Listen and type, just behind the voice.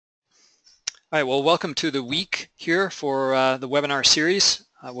All right, well, welcome to the week here for the webinar series.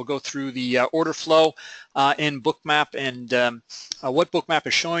 We'll go through the order flow in Bookmap and what Bookmap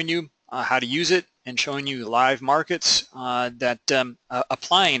is showing you, how to use it, and showing you live markets that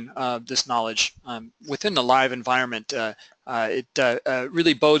applying this knowledge within the live environment. It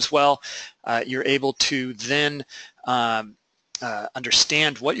really bodes well. You're able to then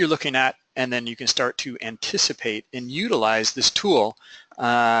understand what you're looking at, and then you can start to anticipate and utilize this tool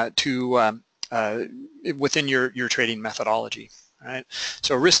within your trading methodology. Right?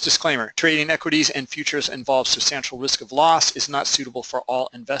 So risk disclaimer, trading equities and futures involves substantial risk of loss, is not suitable for all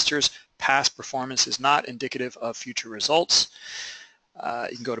investors. Past performance is not indicative of future results.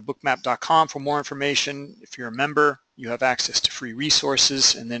 You can go to bookmap.com for more information. If you're a member, you have access to free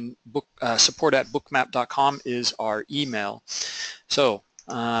resources, and then support@bookmap.com is our email. So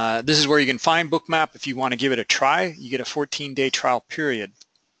this is where you can find Bookmap. If you want to give it a try, you get a 14-day trial period.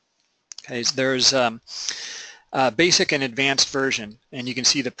 Okay, so there's a basic and advanced version, and you can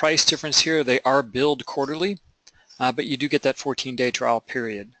see the price difference here. They are billed quarterly, but you do get that 14-day trial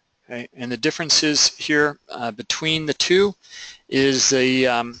period. Okay, and the differences here between the two is the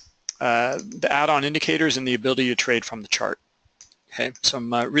add-on indicators and the ability to trade from the chart. Okay,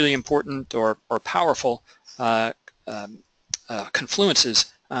 some really important or powerful confluences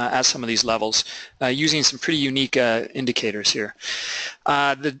at some of these levels using some pretty unique indicators here.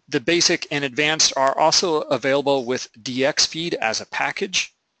 The basic and advanced are also available with DX feed as a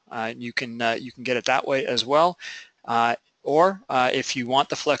package. You can get it that way as well. Or if you want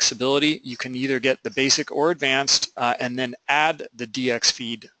the flexibility, you can either get the basic or advanced and then add the DX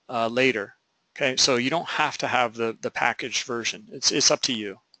feed later. Okay, so you don't have to have the packaged version. It's up to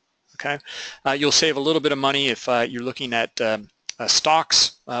you. Okay, you'll save a little bit of money if you're looking at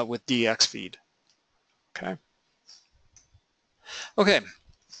stocks with DX feed. Okay. Okay.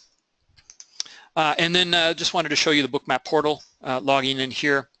 And then just wanted to show you the Bookmap portal. Logging in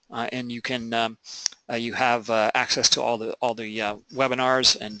here, and you can you have access to all the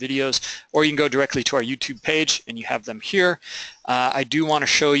webinars and videos, or you can go directly to our YouTube page and you have them here. I do want to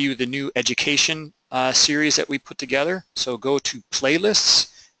show you the new education series that we put together. So go to playlists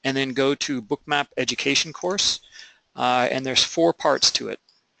and then go to Bookmap education course. And there's 4 parts to it.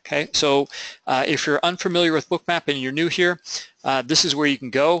 Okay, so if you're unfamiliar with Bookmap and you're new here, this is where you can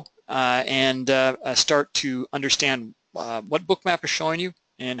go and start to understand what Bookmap is showing you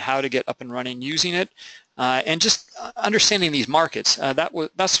and how to get up and running using it, and just understanding these markets.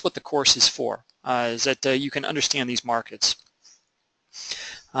 That's what the course is for, is that you can understand these markets.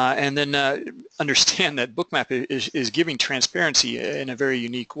 And then understand that Bookmap is giving transparency in a very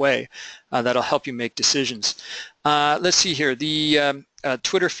unique way that'll help you make decisions. Let's see here. The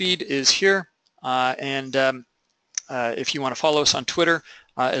Twitter feed is here, and if you want to follow us on Twitter,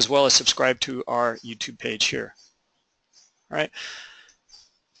 as well as subscribe to our YouTube page here. All right.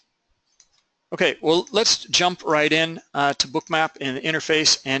 Okay, well, let's jump right in to Bookmap in the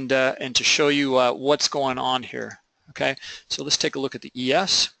interface and to show you what's going on here. Okay, so let's take a look at the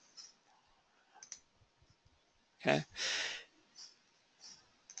ES. Okay,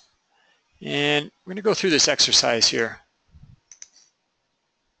 and we're going to go through this exercise here.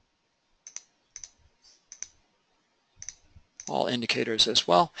 All indicators as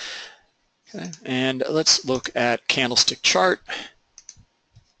well. Okay, and let's look at candlestick chart.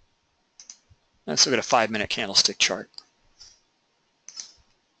 Let's look at a 5-minute candlestick chart.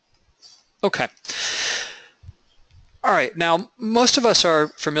 Okay. All right, now most of us are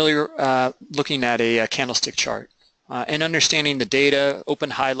familiar looking at a candlestick chart and understanding the data,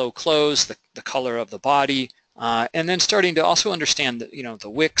 open, high, low, close, the color of the body, and then starting to also understand the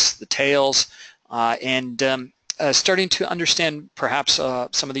wicks, the tails, and starting to understand perhaps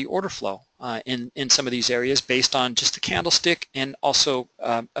some of the order flow in some of these areas based on just the candlestick and also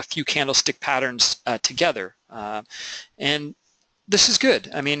a few candlestick patterns together. And this is good.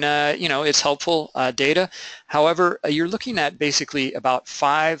 I mean, it's helpful data. However, you're looking at basically about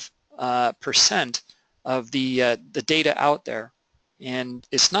 5% of the data out there, and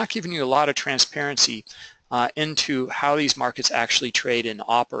it's not giving you a lot of transparency into how these markets actually trade and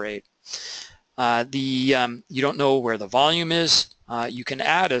operate. You don't know where the volume is. You can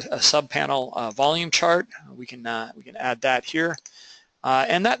add a sub-panel volume chart. We can add that here,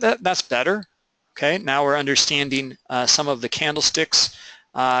 and that's better. Okay, now we're understanding some of the candlesticks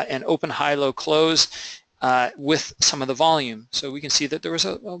and open, high, low, close with some of the volume. So we can see that there was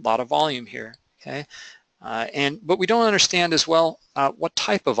a lot of volume here. Okay, but we don't understand as well what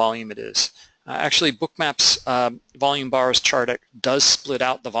type of volume it is. Actually, Bookmap's volume bars chart does split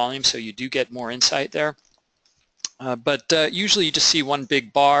out the volume, so you do get more insight there. But usually you just see one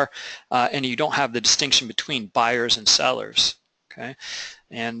big bar and you don't have the distinction between buyers and sellers. Okay,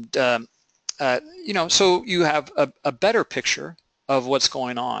 and you know, so you have a better picture of what's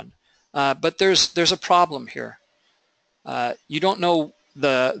going on. But there's a problem here. You don't know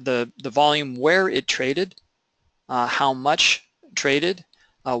the volume where it traded, how much traded,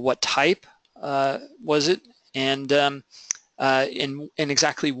 what type was it, and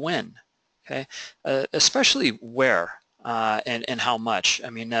exactly when. Okay, especially where and how much. I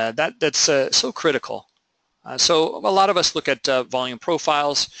mean, that's so critical. So a lot of us look at volume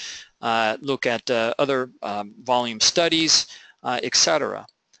profiles, look at other volume studies, etc.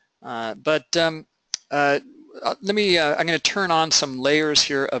 But let me, I'm going to turn on some layers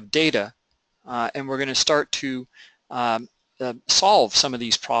here of data, and we're going to start to solve some of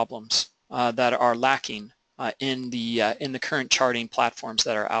these problems that are lacking in the current charting platforms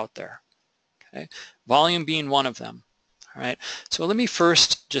that are out there. Okay, volume being one of them. All right, so let me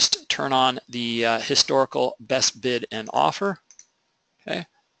first just turn on the historical best bid and offer. Okay,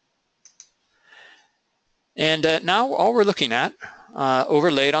 and now all we're looking at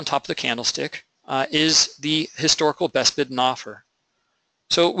overlaid on top of the candlestick is the historical best bid and offer.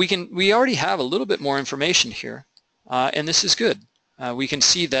 So we already have a little bit more information here, and this is good. We can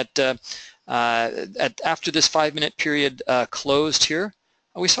see that after this 5-minute period closed here,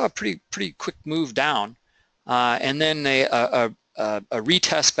 we saw a pretty quick move down, and then a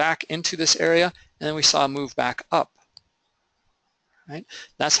retest back into this area, and then we saw a move back up. Right?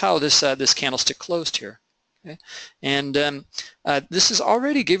 That's how this this candlestick closed here. Okay? And this is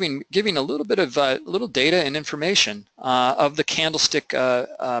already giving a little bit of little data and information of the candlestick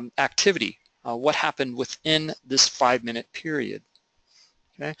activity, what happened within this 5-minute period.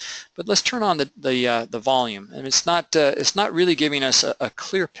 Okay, but let's turn on the volume, and it's not really giving us a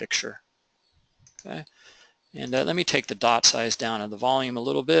clear picture. Okay, and let me take the dot size down of the volume a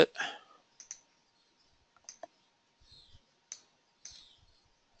little bit.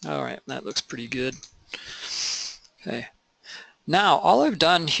 All right, that looks pretty good. Okay, now all I've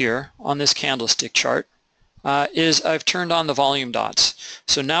done here on this candlestick chart is I've turned on the volume dots.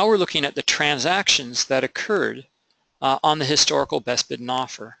 So now we're looking at the transactions that occurred on the historical best bid and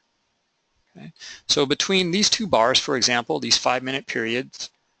offer. Okay, so between these two bars, for example, these 5-minute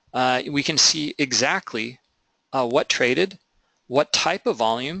periods, we can see exactly what traded, what type of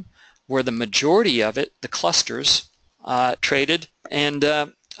volume, where the majority of it, the clusters, traded, and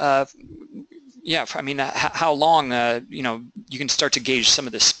yeah, I mean, how long, you know, you can start to gauge some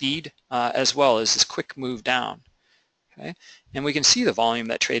of the speed as well as this quick move down. Okay, and we can see the volume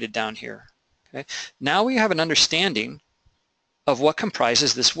that traded down here. Okay, now we have an understanding of what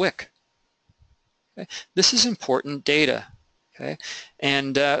comprises this wick. Okay, this is important data. Okay,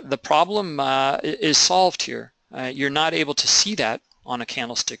 and the problem is solved here. You're not able to see that on a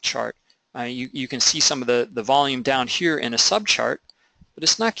candlestick chart. You can see some of the volume down here in a subchart, but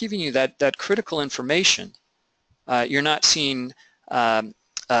it's not giving you that critical information. You're not seeing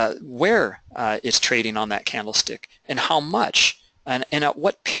where it's trading on that candlestick and how much and at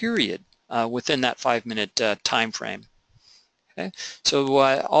what period within that 5-minute time frame. Okay, so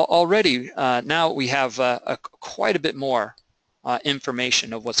already now we have quite a bit more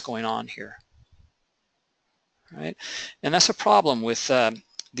information of what's going on here. Right, and that's a problem with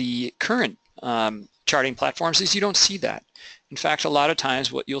the current charting platforms is you don't see that. In fact, a lot of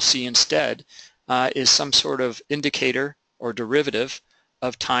times what you'll see instead is some sort of indicator or derivative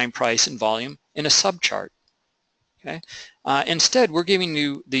of time, price, and volume in a subchart. Okay, instead we're giving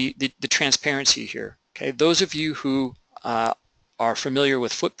you the transparency here. Okay, those of you who are familiar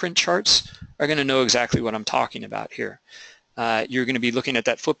with footprint charts are going to know exactly what I'm talking about here. You're going to be looking at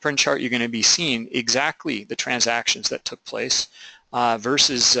that footprint chart. You're going to be seeing exactly the transactions that took place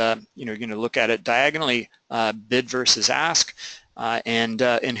versus, you know, you're going to look at it diagonally, bid versus ask, and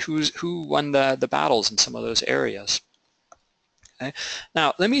who won the battles in some of those areas. Okay.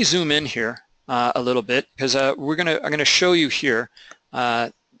 Now let me zoom in here a little bit because I'm going to show you here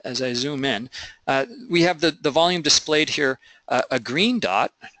as I zoom in. We have the volume displayed here. A green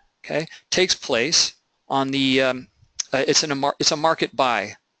dot, okay, takes place on the it's a market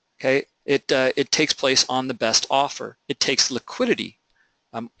buy. Okay, it takes place on the best offer. It takes liquidity.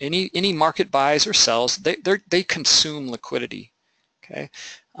 Any market buys or sells, they consume liquidity. Okay,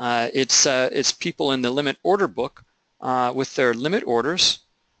 it's people in the limit order book with their limit orders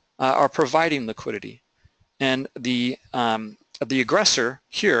are providing liquidity, and the aggressor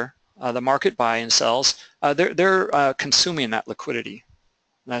here, the market buy and sells, they're consuming that liquidity.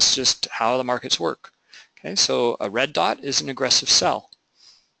 That's just how the markets work. Okay, so a red dot is an aggressive sell.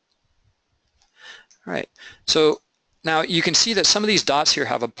 All right, so Now you can see that some of these dots here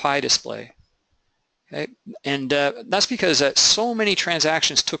have a pie display. Okay, and that's because so many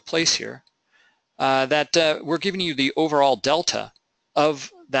transactions took place here that we're giving you the overall delta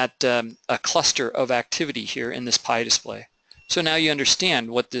of that a cluster of activity here in this pie display. So now you understand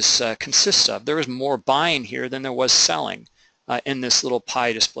what this consists of. There was more buying here than there was selling in this little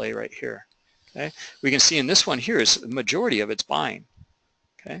pie display right here. Okay, we can see in this one here is the majority of it's buying.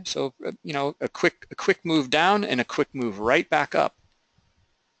 Okay, so you know, a quick move down and a quick move right back up.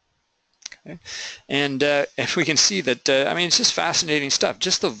 Okay. And if we can see that, I mean, it's just fascinating stuff.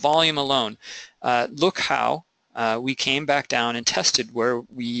 Just the volume alone. Look how we came back down and tested where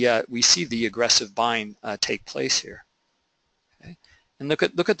we see the aggressive buying take place here. Okay. And look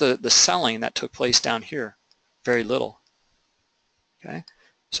at the selling that took place down here. Very little. Okay.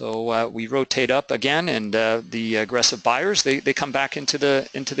 So we rotate up again, and the aggressive buyers they come back into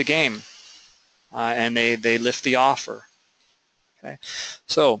the game, and they lift the offer. Okay.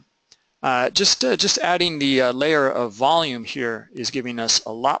 So. Just adding the layer of volume here is giving us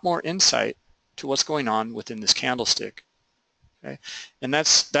a lot more insight to what's going on within this candlestick. Okay, and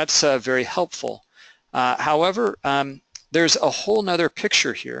that's very helpful. However, there's a whole nother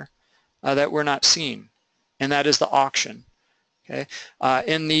picture here that we're not seeing, and that is the auction. Okay,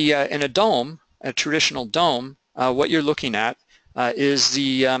 in a dome, a traditional dome, what you're looking at is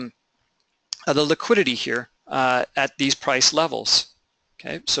the liquidity here at these price levels.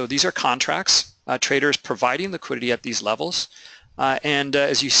 Okay, so these are contracts, traders providing liquidity at these levels, and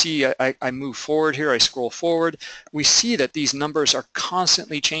as you see, I move forward here, I scroll forward, we see that these numbers are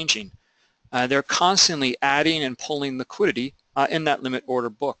constantly changing. They're constantly adding and pulling liquidity in that limit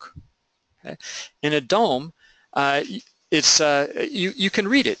order book. Okay. In a dome, it's you can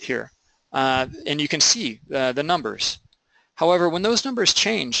read it here, and you can see the numbers. However, when those numbers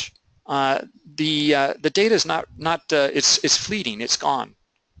change, the data is not it's fleeting, it's gone.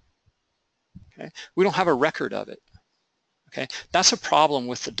 Okay, we don't have a record of it. Okay, that's a problem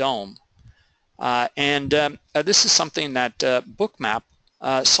with the dome, and this is something that Bookmap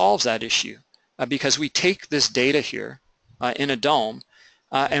solves that issue because we take this data here in a dome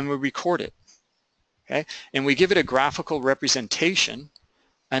and we record it. Okay, and we give it a graphical representation,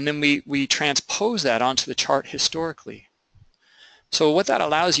 and then we transpose that onto the chart historically. So what that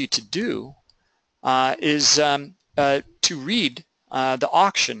allows you to do is to read the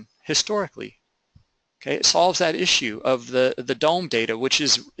auction historically. Okay, it solves that issue of the dome data, which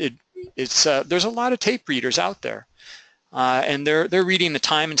is there's a lot of tape readers out there, and they're reading the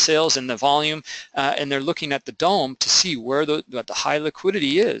time and sales and the volume, and they're looking at the dome to see where what the high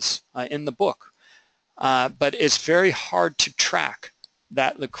liquidity is in the book. But it's very hard to track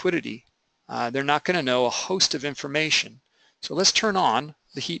that liquidity. They're not going to know a host of information. So let's turn on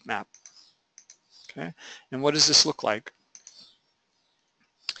the heat map. Okay, and what does this look like?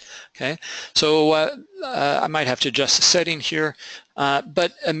 Okay, so I might have to adjust the setting here,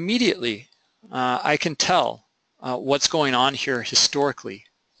 but immediately I can tell what's going on here historically.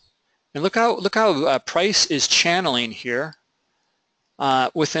 And look how price is channeling here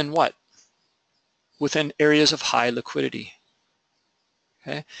within what? Within areas of high liquidity.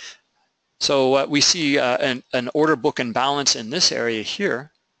 Okay, so we see an order book imbalance in this area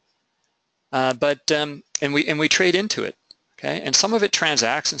here, and we trade into it. Okay, and some of it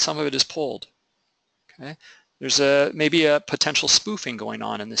transacts and some of it is pulled. Okay, there's maybe a potential spoofing going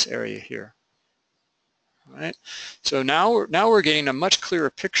on in this area here. All right, so now we're getting a much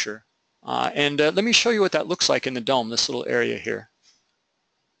clearer picture, and let me show you what that looks like in the dome, this little area here.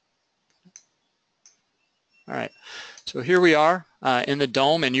 All right, so here we are in the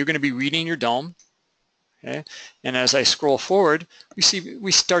dome, and you're going to be reading your dome. Okay, and as I scroll forward,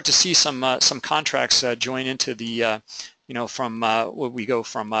 we start to see some contracts join into the you know, from we go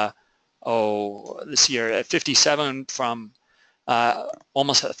from this year at 57 from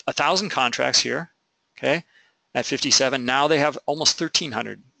almost 1,000 contracts here. Okay, at 57, now they have almost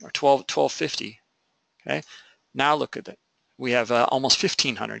 1,300 or 1,250. Okay, now look at it. We have almost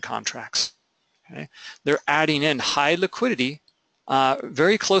 1,500 contracts. Okay, they're adding in high liquidity,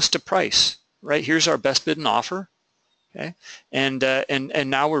 very close to price. Right, here's our best bid and offer. Okay, and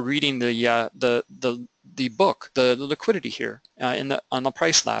now we're reading the book, the liquidity here on the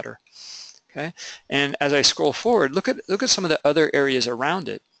price ladder. Okay, and as I scroll forward, look at some of the other areas around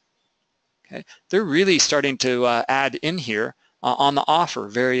it. Okay, they're really starting to add in here on the offer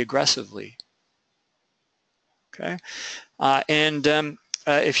very aggressively. Okay, and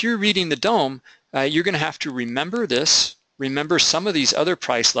if you're reading the dome, you're going to have to remember this. Remember some of these other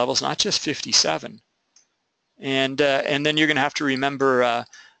price levels, not just 57. And then you're going to have to remember,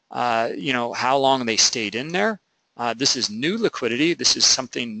 you know, how long they stayed in there, This is new liquidity. This is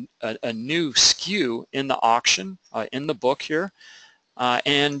something, a new skew in the auction, in the book here.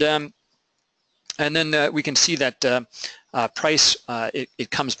 And then we can see that price,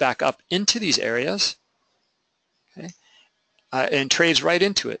 it comes back up into these areas, okay, and trades right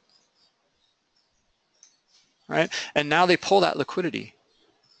into it, right? And now they pull that liquidity,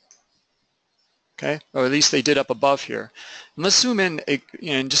 okay, or at least they did up above here. And let's zoom in,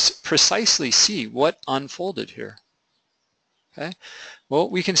 and just precisely see what unfolded here, okay? Well,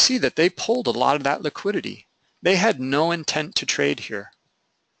 we can see that they pulled a lot of that liquidity. They had no intent to trade here.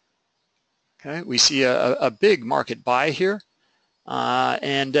 Okay, we see a big market buy here,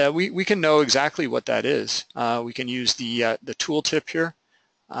 and we can know exactly what that is. We can use the tooltip here,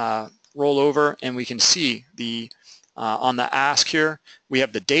 roll over, and we can see the on the ask here, we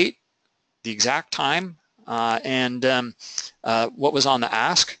have the date, the exact time, and what was on the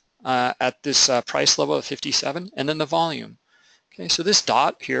ask at this price level of 57, and then the volume. Okay, so this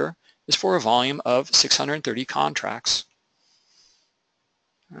dot here is for a volume of 630 contracts.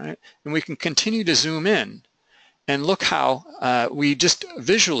 All right, and we can continue to zoom in and look how we just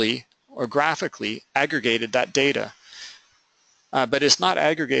visually or graphically aggregated that data, but it's not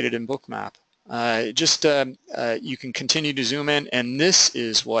aggregated in Bookmap. You can continue to zoom in, and this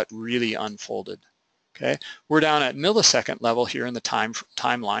is what really unfolded. Okay, we're down at millisecond level here in the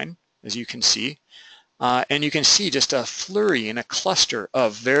timeline, as you can see, and you can see just a flurry and a cluster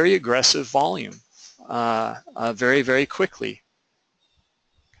of very aggressive volume, very, very quickly.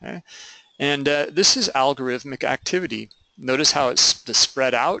 Okay, and this is algorithmic activity. Notice how it's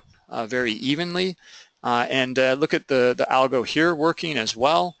spread out very evenly, and look at the algo here working as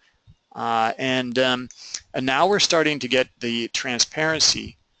well. And now we're starting to get the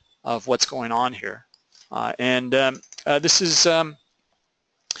transparency of what's going on here, this is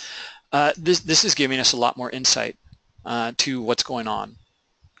giving us a lot more insight to what's going on.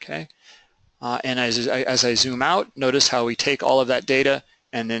 Okay, and as I zoom out, notice how we take all of that data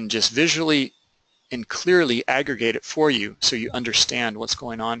and then just visually and clearly aggregate it for you so you understand what's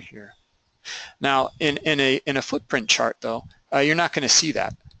going on here. Now, in a footprint chart, though, you're not going to see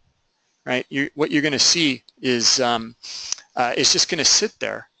that, right? What you're going to see is it's just going to sit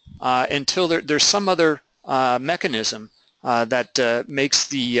there until there's some other mechanism that makes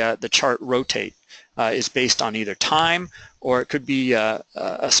the chart rotate. Is based on either time, or it could be a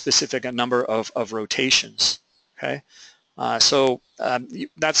specific number of rotations. Okay. So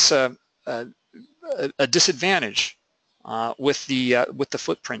that's a disadvantage with the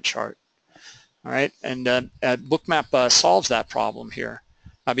footprint chart. All right, and Bookmap solves that problem here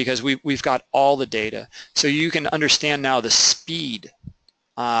because we've got all the data, so you can understand now the speed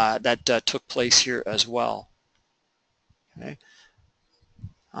that took place here as well. Okay,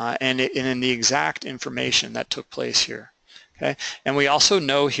 and in the exact information that took place here. Okay, and we also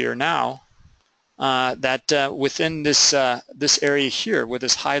know here now. That within this this area here with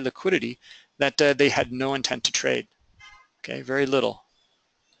this high liquidity, that they had no intent to trade. Okay, very little.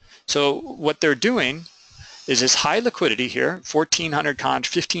 So what they're doing is this high liquidity here, 1,500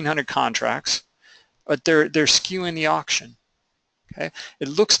 contracts, but they're skewing the auction. Okay, it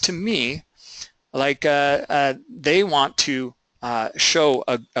looks to me like they want to show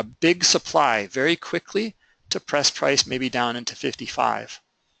a big supply very quickly to press price maybe down into 55.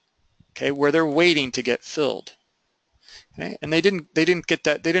 Okay, where they're waiting to get filled. Okay, and they didn't get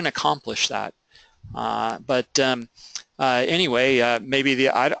that. They didn't accomplish that. Anyway, maybe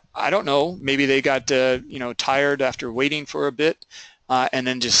I don't know. Maybe they got tired after waiting for a bit, and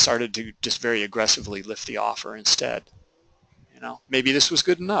then just started to just very aggressively lift the offer instead. Maybe this was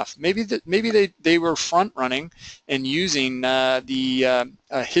good enough. Maybe they were front running and using the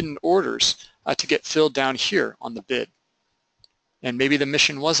hidden orders to get filled down here on the bid. And maybe the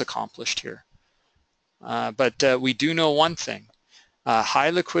mission was accomplished here. But we do know one thing. High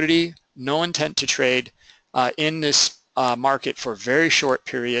liquidity, no intent to trade in this market for a very short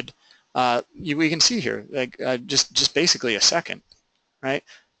period. We can see here, like just basically a second, right?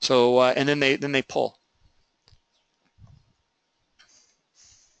 So and then they pull.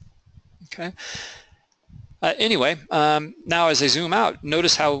 Okay. Anyway, now as I zoom out,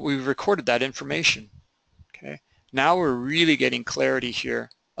 notice how we've recorded that information. Okay. Now we're really getting clarity here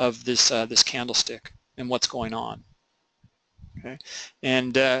of this this candlestick and what's going on. Okay,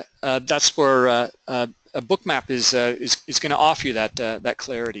 and that's where a Bookmap is going to offer you that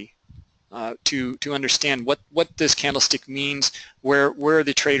clarity to understand what this candlestick means, where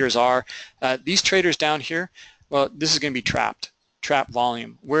the traders are. These traders down here, well, this is going to be trap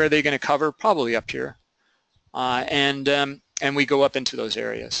volume. Where are they going to cover? Probably up here, and we go up into those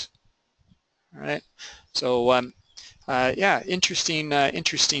areas. All right. So yeah,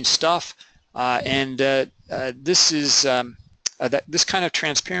 interesting stuff. This is this kind of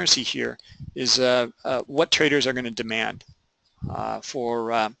transparency here is what traders are going to demand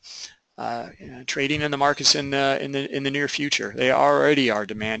for trading in the markets in the near future. They already are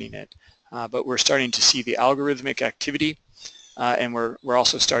demanding it, but we're starting to see the algorithmic activity, and we're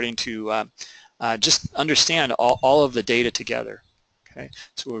also starting to just understand all of the data together. Okay,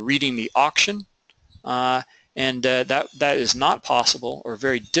 so we're reading the auction, and that is not possible or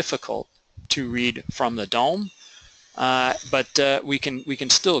very difficult to read from the dome, but we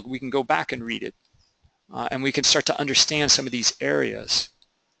can go back and read it, and we can start to understand some of these areas.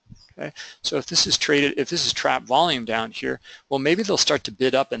 Okay, so if this is traded, if this is trap volume down here, well, maybe they'll start to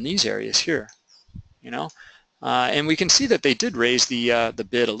bid up in these areas here, you know, and we can see that they did raise the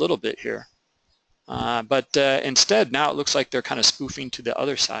bid a little bit here, but instead now it looks like they're kind of spoofing to the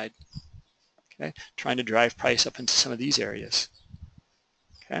other side. Okay, trying to drive price up into some of these areas.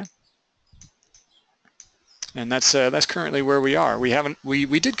 Okay, and that's currently where we are.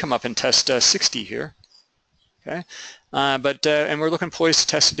 We did come up and test 60 here. Okay, and we're looking poised to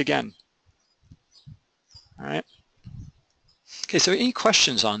test it again. All right. Okay, so any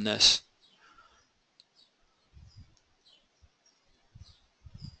questions on this?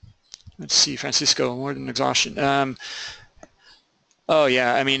 Let's see, Francisco, more than exhaustion. Oh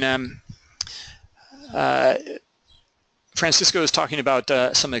yeah, I mean, Francisco is talking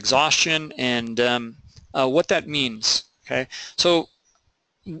about some exhaustion and what that means. Okay, so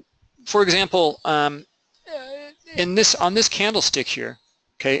for example, on this candlestick here,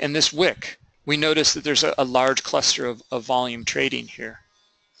 okay, in this wick, we notice that there's a large cluster of volume trading here,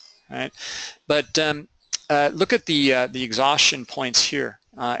 right? But look at the exhaustion points here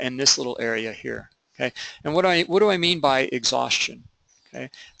in this little area here. Okay, and what do I mean by exhaustion? Okay,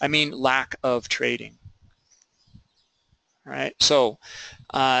 I mean lack of trading. All right, so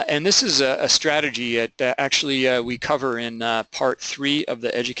and this is a strategy that actually we cover in part 3 of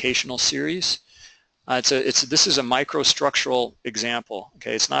the educational series. This is a microstructural example.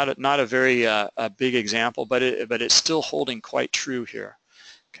 Okay, it's not a very big example, but it's still holding quite true here.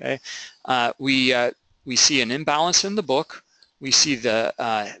 Okay, we see an imbalance in the book. We see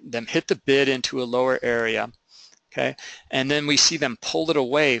them hit the bid into a lower area. Okay, and then we see them pull it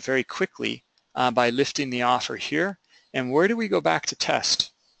away very quickly by lifting the offer here. And where do we go back to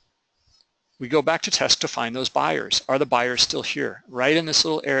test? We go back to test to find those buyers. Are the buyers still here? Right in this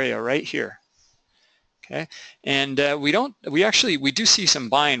little area right here. Okay, and we do see some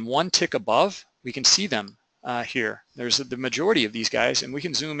buying one tick above. We can see them here. There's the majority of these guys, and we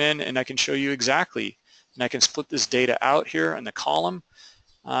can zoom in and I can show you exactly, and I can split this data out here in the column,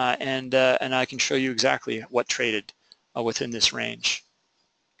 and I can show you exactly what traded within this range.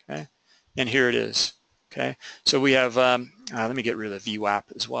 Okay, and here it is. Okay, so we have, let me get rid of the VWAP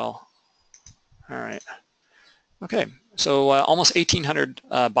as well. All right, okay, so almost 1,800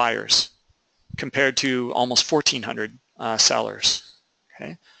 buyers compared to almost 1,400 sellers.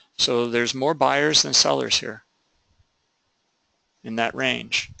 Okay, so there's more buyers than sellers here in that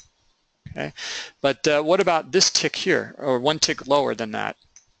range. Okay, but what about this tick here, or one tick lower than that?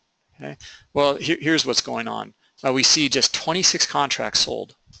 Okay, well, here's what's going on. We see just 26 contracts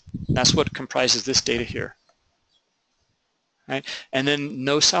sold. That's what comprises this data here, right? And then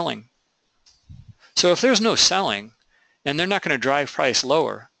no selling. So if there's no selling, and they're not going to drive price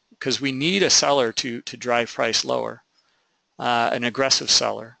lower, because we need a seller to drive price lower, an aggressive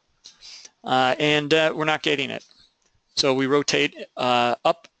seller, and we're not getting it. So we rotate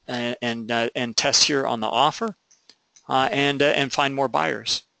up and test here on the offer, and find more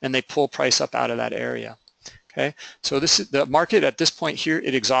buyers, and they pull price up out of that area. Okay, so this is the market at this point here.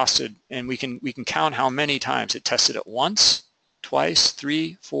 It exhausted, and we can count how many times it tested it: once, twice,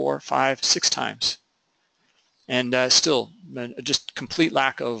 3, 4, 5, 6 times, and still just complete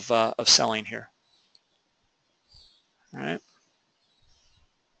lack of selling here. All right.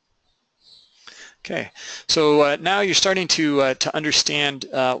 Okay, so now you're starting to understand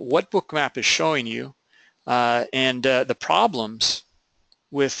what Bookmap is showing you, and the problems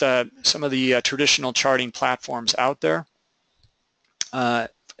with some of the traditional charting platforms out there,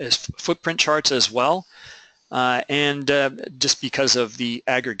 as footprint charts as well, and just because of the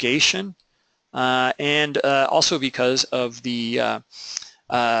aggregation, and also because of the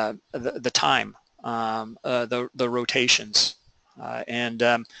time, the rotations,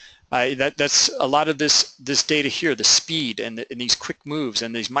 and that's a lot of this data here, the speed and these quick moves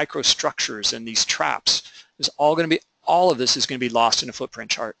and these microstructures and these traps is all going to be. All of this is going to be lost in a footprint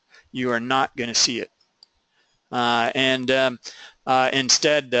chart. You are not going to see it.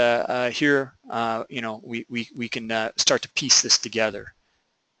 Instead, here, we can start to piece this together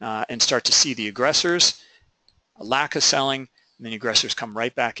and start to see the aggressors, a lack of selling, and then the aggressors come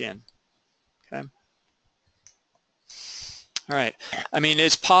right back in. Okay. All right. I mean,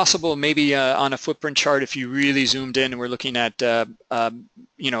 it's possible maybe on a footprint chart, if you really zoomed in and we're looking at a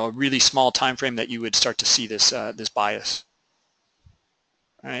really small time frame, that you would start to see this this bias.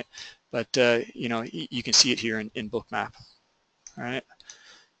 All right. But you can see it here in Bookmap. All right.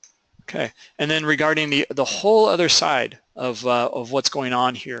 Okay. And then regarding the whole other side of what's going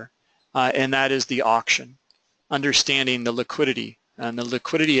on here, and that is the auction, understanding the liquidity. And the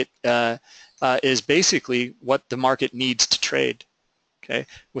liquidity is basically what the market needs to trade. Okay.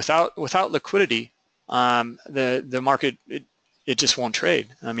 Without liquidity, the market it just won't trade.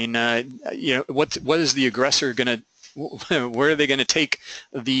 I mean, what is the aggressor going to? Where are they going to take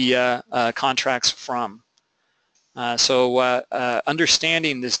the contracts from? So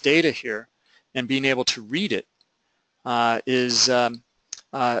understanding this data here and being able to read it is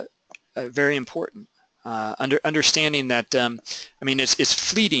very important. Understanding that, I mean, it's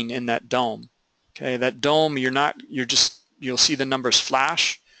fleeting in that dome. Okay, that dome, you'll see the numbers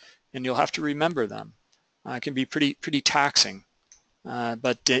flash, and you'll have to remember them. It can be pretty taxing,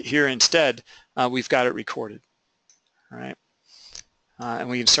 but here instead, we've got it recorded. All right, and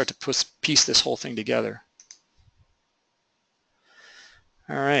we can start to piece this whole thing together.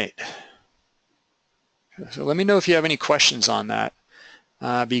 All right. So let me know if you have any questions on that,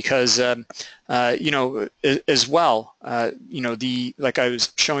 because as well, like I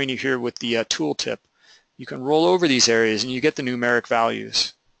was showing you here with the tooltip, you can roll over these areas and you get the numeric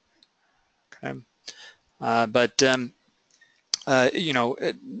values. Okay, but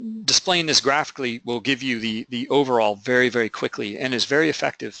displaying this graphically will give you the overall very quickly, and is very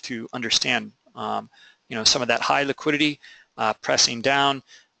effective to understand some of that high liquidity pressing down,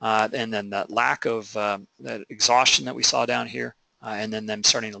 and then that lack of that exhaustion that we saw down here, and then them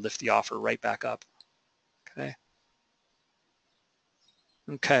starting to lift the offer right back up. Okay.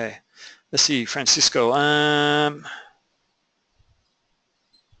 Okay. Let's see, Francisco.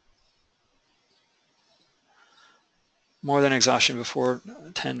 More than exhaustion before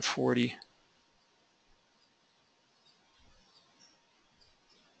 1040.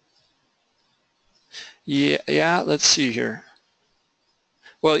 Yeah. Let's see here.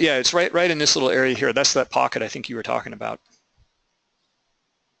 Well, yeah, it's right in this little area here. That's that pocket I think you were talking about.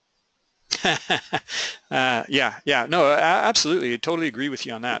 Yeah, no, absolutely, I totally agree with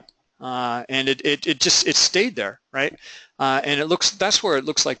you on that. And it stayed there, right? And that's where it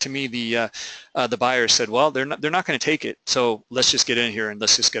looks like to me the buyer said, well, they're not going to take it, so let's just get in here and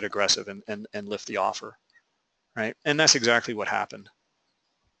let's just get aggressive and lift the offer, right? And that's exactly what happened.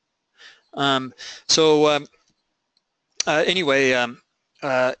 Anyway.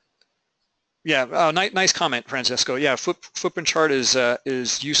 Yeah, nice comment, Francisco. Yeah, footprint chart is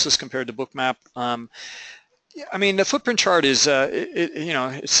useless compared to Bookmap. I mean, the footprint chart is it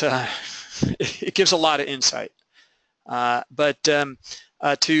gives a lot of insight, but to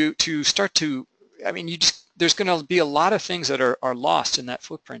start to, I mean, there's going to be a lot of things that are lost in that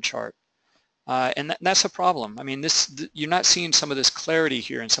footprint chart, and that's a problem. I mean, you're not seeing some of this clarity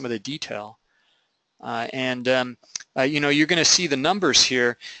here and some of the detail. You're going to see the numbers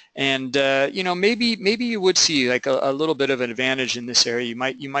here, and maybe you would see like a little bit of an advantage in this area.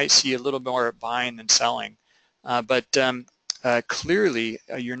 You might see a little more buying than selling, but clearly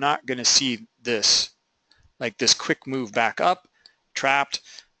you're not going to see this quick move back up, trapped,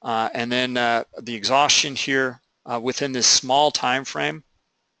 and then the exhaustion here within this small time frame.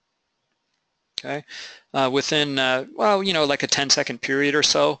 Okay, within like a 10-second period or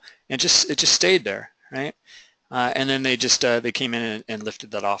so, and it just stayed there, right? And then they came in and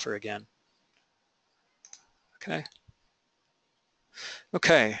lifted that offer again. Okay.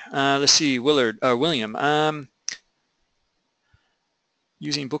 Okay. Let's see, William.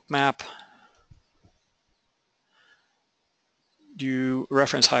 Using Bookmap, do you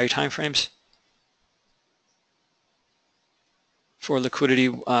reference higher time frames for liquidity,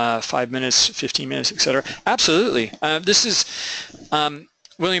 5 minutes, 15 minutes, etc.? Absolutely. This is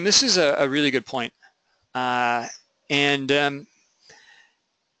William. This is a really good point.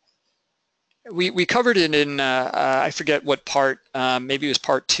 We covered it in I forget what part, maybe it was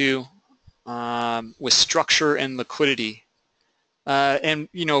part 2, with structure and liquidity, and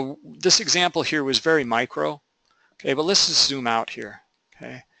this example here was very micro. Okay, but let's just zoom out here.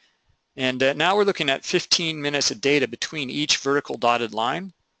 Okay, and now we're looking at 15 minutes of data between each vertical dotted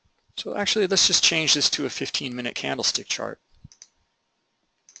line. So actually, let's just change this to a 15-minute candlestick chart.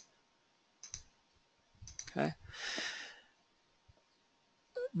 Okay.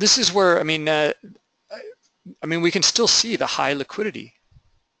 this is where, I mean, we can still see the high liquidity.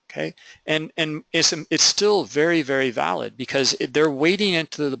 Okay, and it's still very, very valid because they're waiting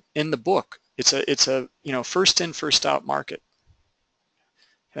in the book. It's a first in, first out market.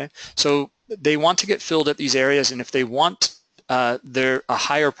 Okay, so they want to get filled at these areas, and if they want a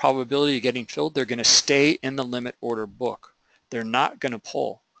higher probability of getting filled, they're going to stay in the limit order book. They're not going to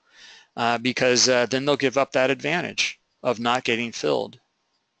pull because then they'll give up that advantage of not getting filled.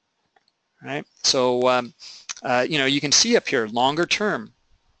 Right. So you can see up here longer term.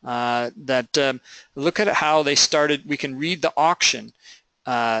 Look at how they started. We can read the auction.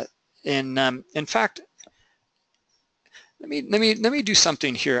 In fact, let me do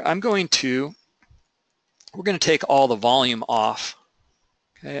something here. We're going to take all the volume off.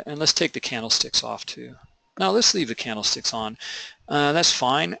 Okay, and let's take the candlesticks off too. Now let's leave the candlesticks on. That's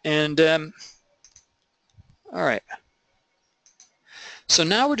fine. And all right. So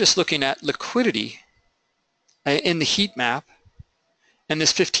now we're just looking at liquidity in the heat map and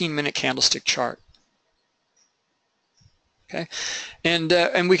this 15-minute candlestick chart. Okay,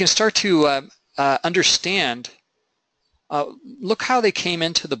 and we can start to understand. Look how they came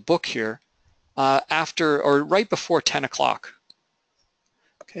into the book here after or right before 10 o'clock.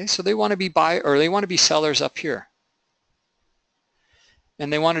 Okay, so they want to be they want to be sellers up here,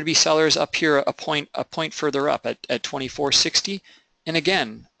 and they wanted to be sellers up here a point further up at 2460, and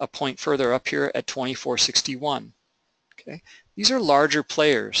again a point further up here at 2461. Okay, these are larger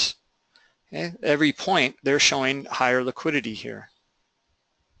players. Okay, every point they're showing higher liquidity here.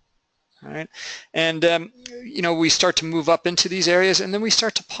 All right, and we start to move up into these areas, and then we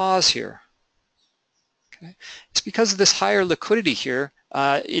start to pause here. Okay, it's because of this higher liquidity here.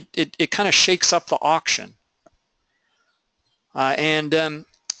 It kind of shakes up the auction, and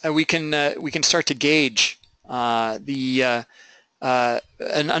we can start to gauge an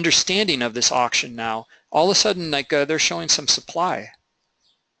understanding of this auction now. All of a sudden, like they're showing some supply,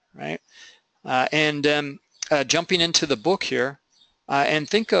 right? Jumping into the book here, and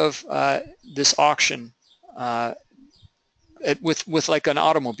think of this auction with like an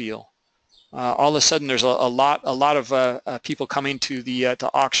automobile. All of a sudden, there's a lot of people coming to the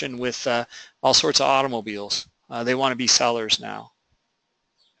auction with all sorts of automobiles. They want to be sellers now.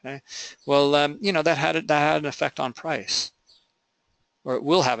 Okay, well, that had an effect on price, or it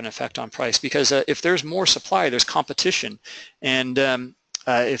will have an effect on price because if there's more supply, there's competition, and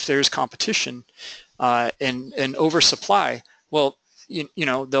if there's competition and oversupply, well,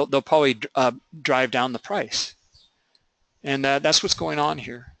 they'll probably drive down the price, and that's what's going on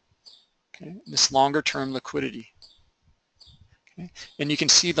here. Okay, this longer-term liquidity. Okay, and you can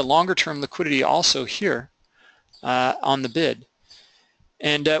see the longer-term liquidity also here on the bid.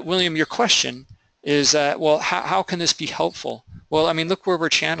 And William, your question is, well, how can this be helpful? Well, I mean, look where we're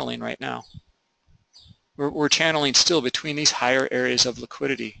channeling right now. We're channeling still between these higher areas of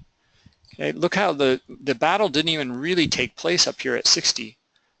liquidity. Okay, look how the battle didn't even really take place up here at 60.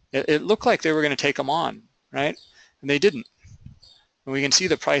 It looked like they were going to take them on, right? And they didn't. And we can see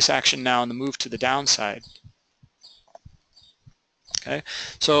the price action now in the move to the downside. Okay,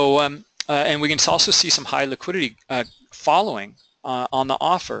 so and we can also see some high liquidity following on the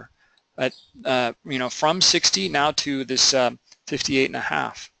offer at from 60 now to this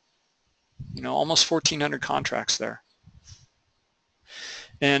 58.5. Almost 1,400 contracts there.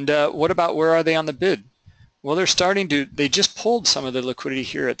 And what about where are they on the bid? Well, they just pulled some of the liquidity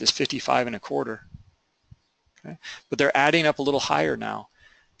here at this 55.25. Okay, but they're adding up a little higher now.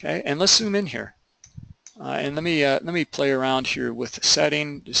 Okay, and let's zoom in here, and let me play around here with the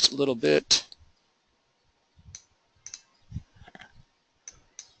setting just a little bit.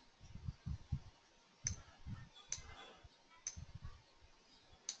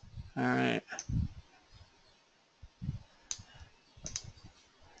 All right.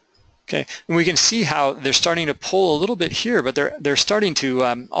 Okay, and we can see how they're starting to pull a little bit here, but they're starting to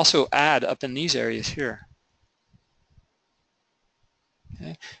also add up in these areas here.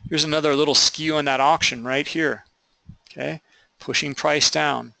 Okay, here's another little skew in that auction right here. Okay, pushing price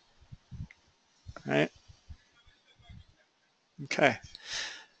down. Right. Okay.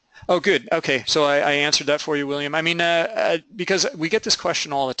 Oh, good. Okay, so I answered that for you, William. I mean, because we get this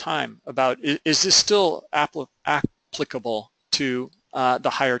question all the time about is this still applicable to the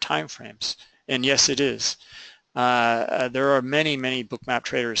higher time frames? And yes, it is. There are many Bookmap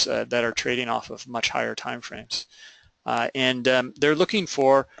traders that are trading off of much higher time frames, and they're looking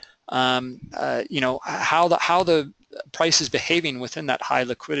for how the price is behaving within that high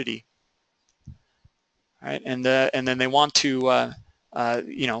liquidity, right? And then they want to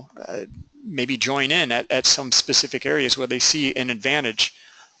maybe join in at some specific areas where they see an advantage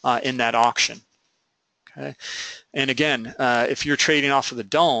in that auction. Okay, and again, if you're trading off of the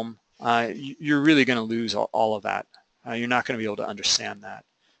DOM, you're really going to lose all of that. You're not going to be able to understand that.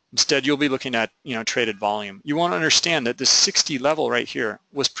 Instead, you'll be looking at traded volume. You want to understand that this 60 level right here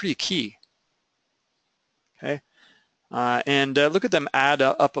was pretty key. Okay, and look at them add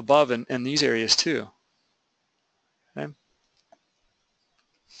up above in these areas too. Okay,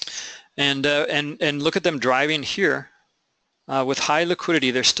 and look at them driving here with high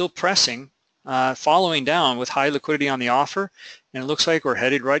liquidity. They're still pressing, following down with high liquidity on the offer, and it looks like we're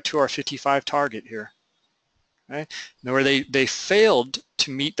headed right to our 55 target here. Okay, where they failed to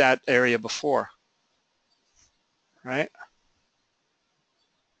meet that area before, right?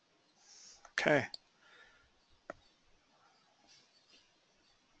 Okay.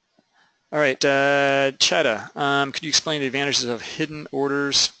 All right, Chetta, could you explain the advantages of hidden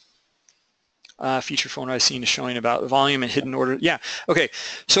orders? Feature phone I've seen is showing about the volume and hidden order. Yeah, okay.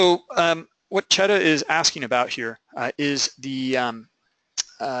 So what Chetta is asking about here is the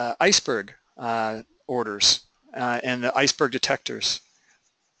iceberg orders and the iceberg detectors.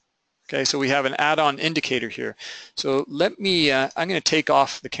 Okay, so we have an add-on indicator here. So let me, I'm going to take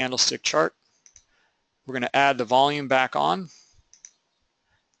off the candlestick chart. We're going to add the volume back on.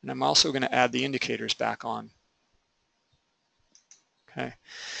 And I'm also going to add the indicators back on. Okay.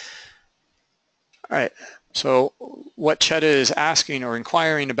 All right. So what Chetta is asking or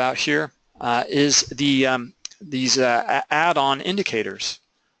inquiring about here is the these add-on indicators,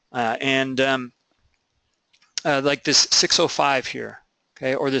 and like this 605 here,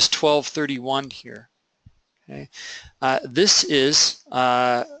 okay, or this 1231 here. Okay. This is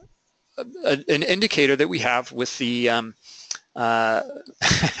an indicator that we have with the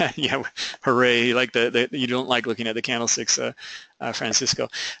yeah, hooray! Like the you don't like looking at the candlesticks, Francisco.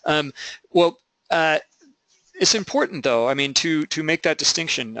 Well, it's important though. I mean, to make that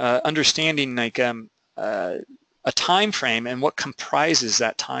distinction, understanding like a time frame and what comprises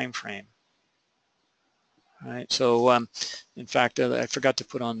that time frame. All right. So, in fact, I forgot to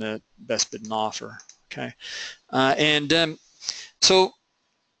put on the best bid and offer. Okay, so.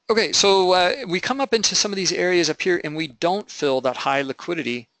 Okay, so we come up into some of these areas up here and we don't fill that high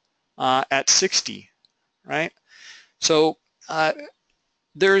liquidity at 60, right? So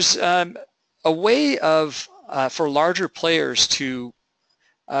there's a way of for larger players to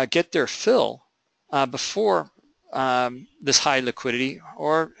get their fill before this high liquidity,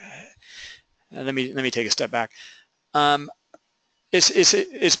 or let me take a step back.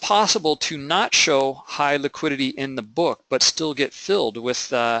 It's possible to not show high liquidity in the book, but still get filled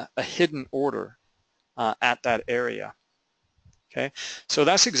with a hidden order at that area. Okay, so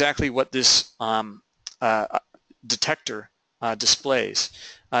that's exactly what this detector displays.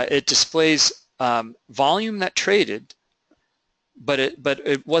 It displays volume that traded, but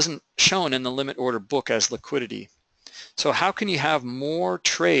it wasn't shown in the limit order book as liquidity. So how can you have more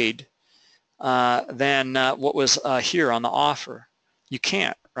trade than what was here on the offer? You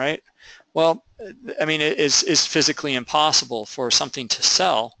can't, right? Well, I mean, it is physically impossible for something to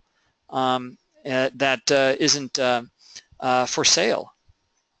sell that isn't for sale.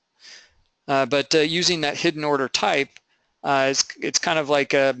 But using that hidden order type, it's kind of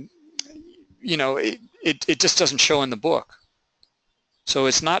like you know, it just doesn't show in the book, so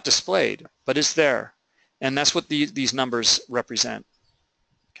it's not displayed, but it's there, and that's what these numbers represent.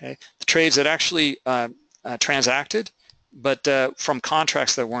 Okay, the trades that actually transacted, but from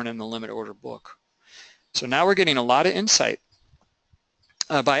contracts that weren't in the limit order book. So now we're getting a lot of insight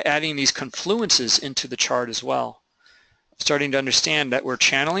by adding these confluences into the chart as well, starting to understand that we're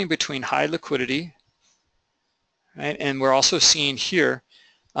channeling between high liquidity, right, and we're also seeing here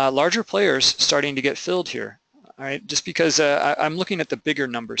larger players starting to get filled here. All right, just because I'm looking at the bigger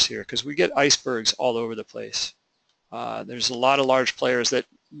numbers here, because we get icebergs all over the place. There's a lot of large players that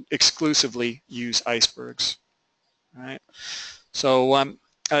exclusively use icebergs. All right, so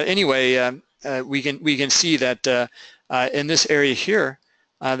anyway, we can see that in this area here,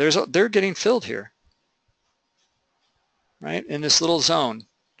 they're getting filled here, right, in this little zone,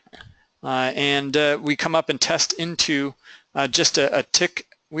 and we come up and test into just a tick.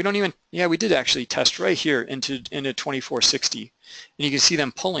 We don't even, yeah, we did actually test right here into 2460, and you can see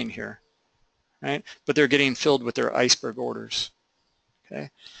them pulling here, right? But they're getting filled with their iceberg orders. Okay.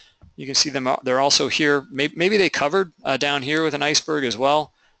 You can see them, they're also here. Maybe they covered down here with an iceberg as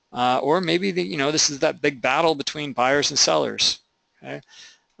well, or maybe this is that big battle between buyers and sellers. Okay,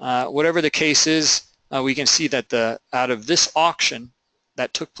 whatever the case is, we can see that out of this auction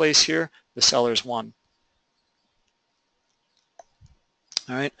that took place here, the sellers won.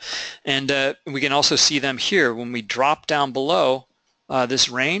 All right, and we can also see them here when we drop down below. this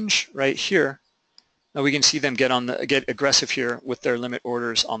range right here, now we can see them get aggressive here with their limit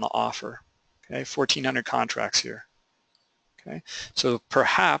orders on the offer. Okay, 1,400 contracts here. Okay, so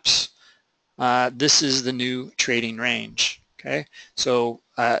perhaps this is the new trading range. Okay, so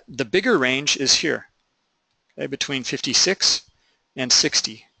the bigger range is here, okay, between 56 and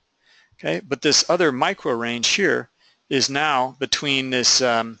 60. Okay, but this other micro range here is now between this,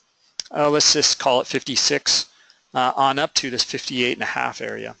 let's just call it 56 on up to this 58.5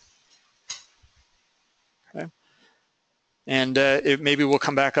 area. Okay, and maybe we'll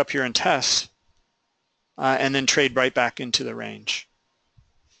come back up here and test, and then trade right back into the range.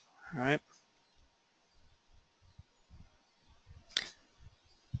 All right.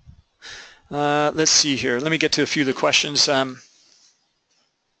 Let's see here. Let me get to a few of the questions.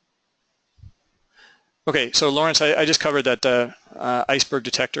 Okay, so Lawrence, I just covered that iceberg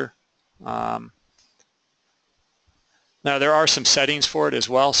detector. Now there are some settings for it as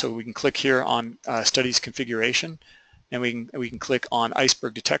well, so we can click here on studies configuration, and we can click on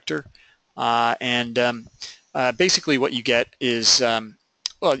iceberg detector, and basically what you get is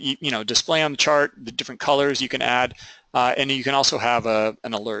well, you know, display on the chart, the different colors you can add, and you can also have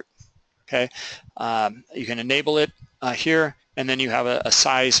an alert. Okay, you can enable it here, and then you have a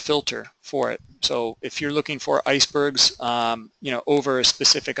size filter for it. So if you're looking for icebergs, you know, over a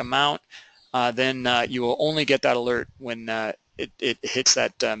specific amount, then you will only get that alert when it hits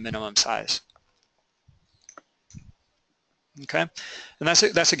that minimum size. Okay, and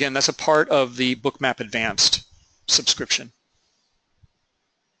that's again a part of the Bookmap Advanced subscription.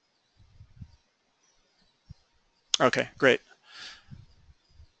 Okay, great.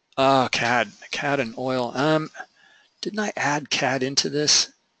 CAD and oil. Didn't I add CAD into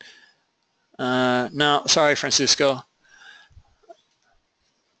this? No, sorry, Francisco.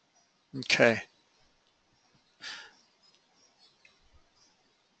 Okay.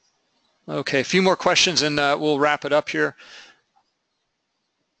 Okay, a few more questions and we'll wrap it up here.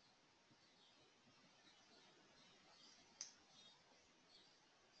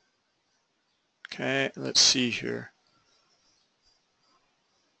 Okay, let's see here.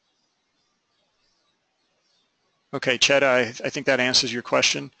 Okay, Chet, I think that answers your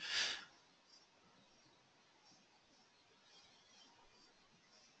question.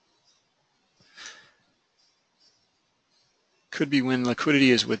 Could be when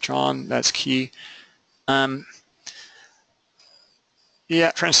liquidity is withdrawn. That's key. Yeah,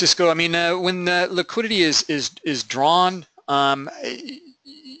 Francisco. I mean, when the liquidity is drawn,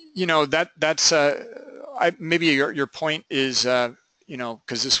 you know, that's maybe your point is you know,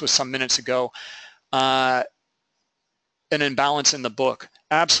 because this was some minutes ago, an imbalance in the book.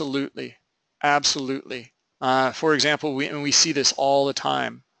 Absolutely, absolutely. For example, we see this all the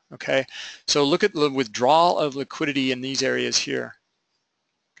time. Okay, so look at the withdrawal of liquidity in these areas here.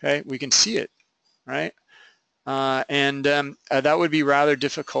 Okay, we can see it, right? And that would be rather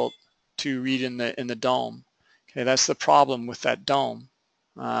difficult to read in the dome. Okay, that's the problem with that dome.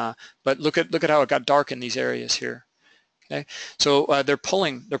 But look at how it got dark in these areas here. Okay, so they're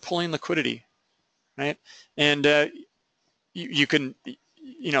pulling liquidity, right? And you can,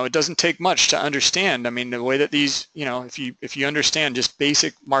 you know, it doesn't take much to understand. I mean, the way that these, you know, if you understand just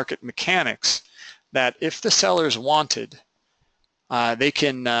basic market mechanics, that if the sellers wanted, they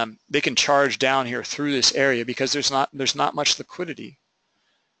can charge down here through this area because there's not much liquidity.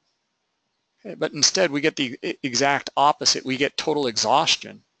 Okay, but instead we get the exact opposite. We get total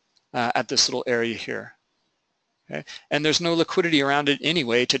exhaustion at this little area here. Okay, and there's no liquidity around it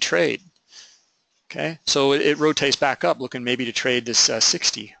anyway to trade. Okay, so it rotates back up, looking maybe to trade this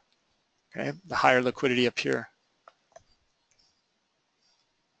 60. Okay, the higher liquidity up here.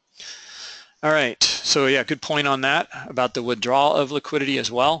 All right, so yeah, good point on that about the withdrawal of liquidity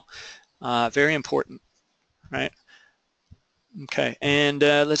as well. Very important, right? Okay, and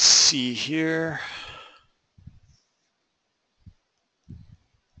let's see here.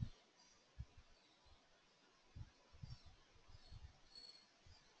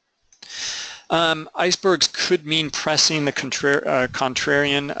 Icebergs could mean pressing the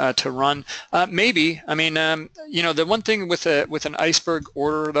contrarian to run. Maybe. I mean, you know, the one thing with an iceberg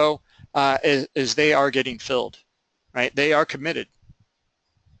order though is they are getting filled, right? They are committed.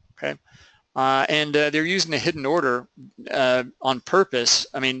 Okay, and they're using a hidden order on purpose.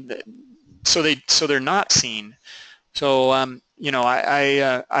 I mean, so they're not seen. So you know,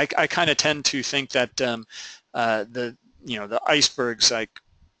 I kind of tend to think that the icebergs, like,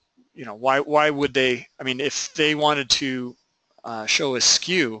 you know, why would they? I mean, if they wanted to show a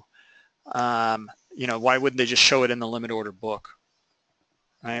skew, you know, why wouldn't they just show it in the limit order book,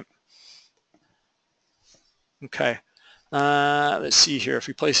 right? Okay. Let's see here. If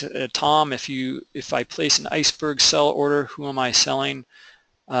we place Tom, if I place an iceberg sell order, who am I selling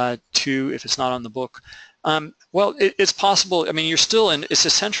to if it's not on the book? Well, it's possible. I mean, you're still in. It's a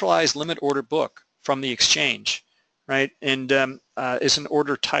centralized limit order book from the exchange, right? And it's an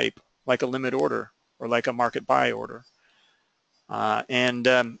order type like a limit order or like a market buy order, and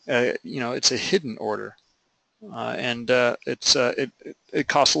you know, it's a hidden order, and it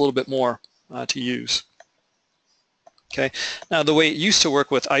costs a little bit more to use. Okay, now the way it used to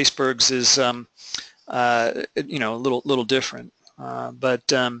work with icebergs is, you know, a little different.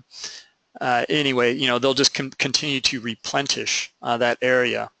 But anyway, you know, they'll just continue to replenish that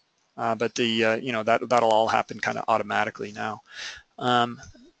area, but the you know, that'll all happen kind of automatically now.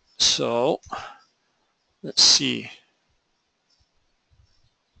 So let's see.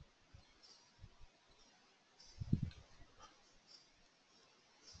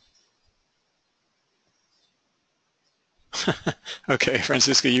 Okay,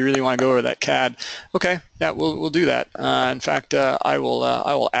 Francisco, you really want to go over that CAD? Okay, yeah, we'll do that. In fact, I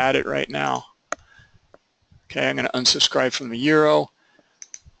will add it right now. Okay, I'm going to unsubscribe from the euro,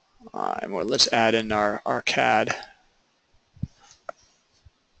 and let's add in our CAD.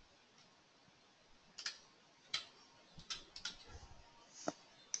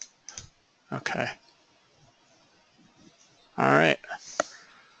 Okay. All right.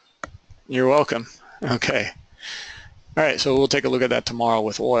 You're welcome. Okay. All right, so we'll take a look at that tomorrow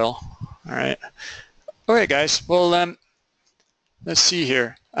with oil. All right. All right, guys. Well, let's see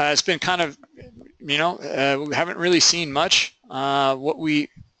here. It's been kind of, you know, we haven't really seen much. What we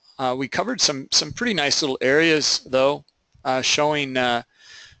covered some pretty nice little areas though, showing you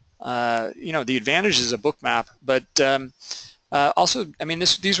know, the advantages of Bookmap, but also, I mean,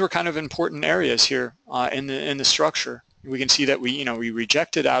 these were kind of important areas here in the structure. We can see that we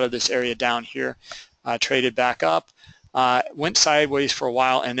rejected out of this area down here, traded back up, went sideways for a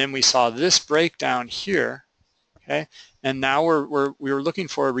while, and then we saw this breakdown here. Okay, and now we were looking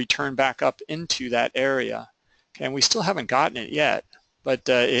for a return back up into that area. Okay, and we still haven't gotten it yet, but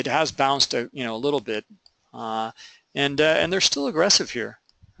it has bounced a little bit, and they're still aggressive here,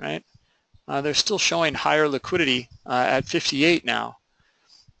 right? They're still showing higher liquidity at 58 now,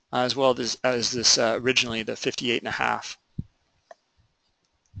 as well as this originally the 58.5.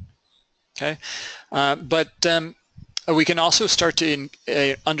 Okay, but we can also start to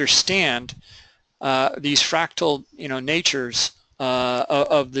understand these fractal, natures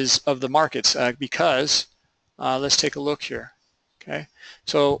of the markets because let's take a look here. Okay,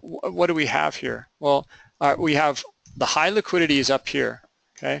 so what do we have here? Well, we have the high liquidity is up here.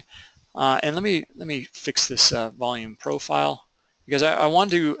 Okay, and let me fix this volume profile because I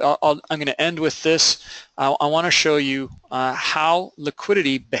want to. I'm going to end with this. I want to show you how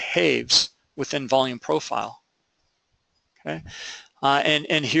liquidity behaves within volume profile. Okay.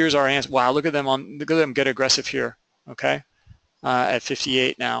 And here's our answer. Wow, look at them get aggressive here. Okay, at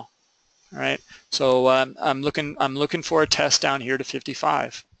 58 now. All right. So I'm looking for a test down here to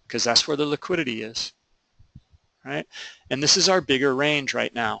 55 because that's where the liquidity is. Right. And this is our bigger range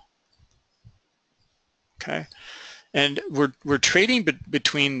right now. Okay. And we're trading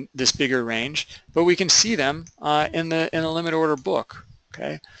between this bigger range, but we can see them in the limit order book.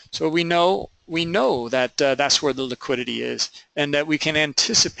 Okay. So we know that that's where the liquidity is and that we can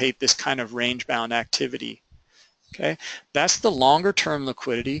anticipate this kind of range-bound activity. Okay, that's the longer-term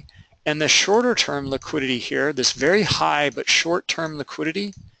liquidity, and the shorter-term liquidity here, this very high but short-term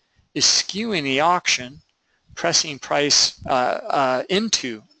liquidity, is skewing the auction, pressing price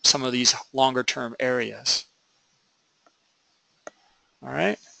into some of these longer-term areas. All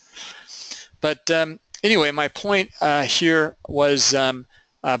right, but anyway, my point here was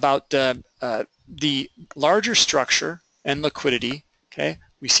about the larger structure and liquidity. Okay,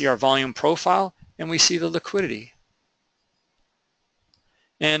 we see our volume profile and we see the liquidity,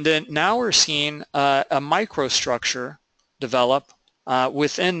 and then now we're seeing a microstructure develop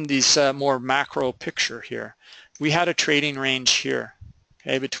within these more macro picture here. We had a trading range here,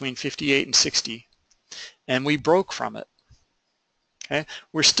 okay, between 58 and 60, and we broke from it. Okay,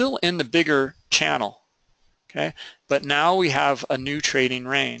 we're still in the bigger channel. Okay, but now we have a new trading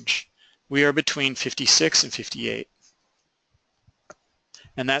range. We are between 56 and 58.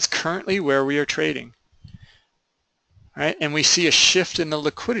 And that's currently where we are trading. Right? And we see a shift in the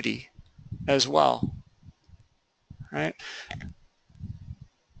liquidity as well. Right?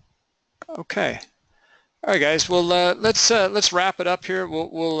 Okay. All right, guys. Well, let's wrap it up here.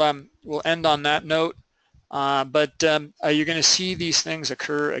 We'll end on that note. But you're going to see these things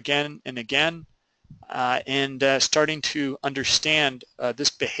occur again and again. And starting to understand this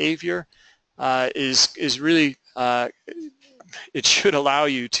behavior is really, it should allow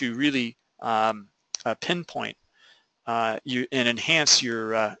you to really pinpoint and enhance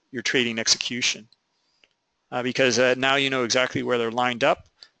your trading execution, because now you know exactly where they're lined up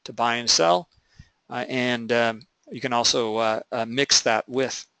to buy and sell, and you can also mix that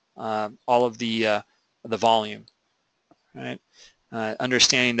with all of the volume, right?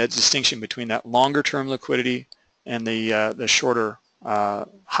 Understanding that distinction between that longer term liquidity and the shorter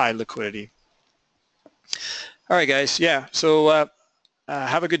high liquidity. All right, guys. Yeah. So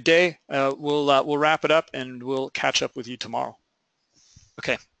have a good day. We'll wrap it up and we'll catch up with you tomorrow.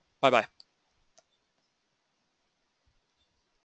 Okay. Bye-bye.